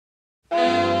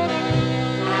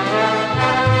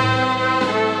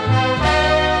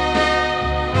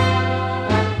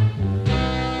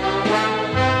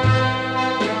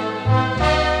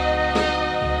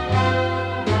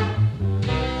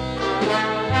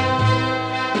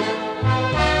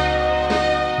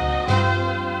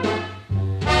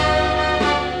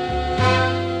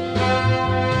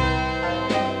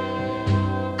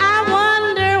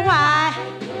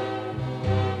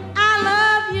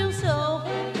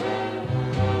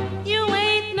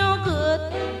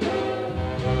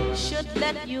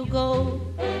let you go.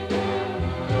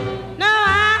 No,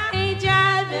 I ain't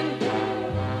jiving,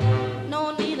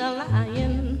 no need of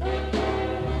lying.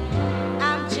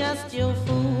 I'm just your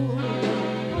fool.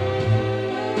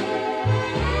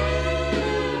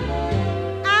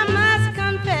 I must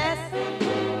confess,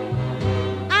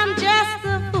 I'm just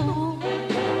a fool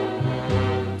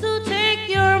to take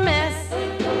your mess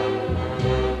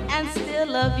and still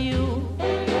love you.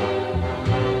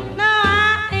 No,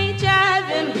 I ain't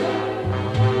jiving,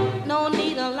 no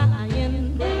need of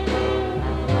lying.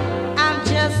 I'm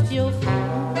just your fool.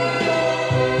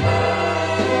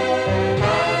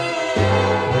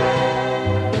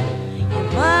 You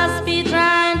must be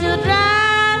trying to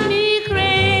drive me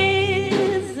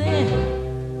crazy,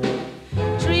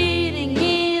 treating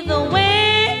me the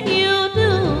way you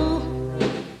do.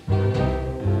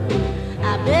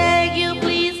 I beg you,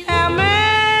 please have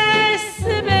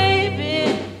mercy,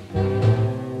 baby.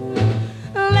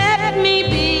 Let me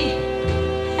be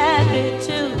happy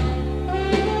too.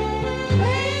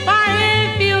 For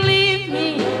if you leave me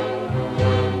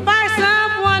for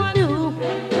someone new,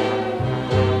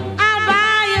 I'll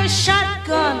buy a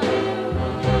shotgun,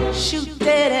 shoot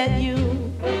dead at you.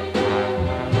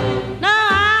 No,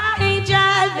 I ain't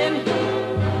jiving,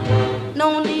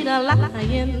 no need of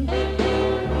lying.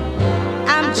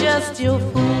 I'm just your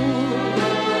fool.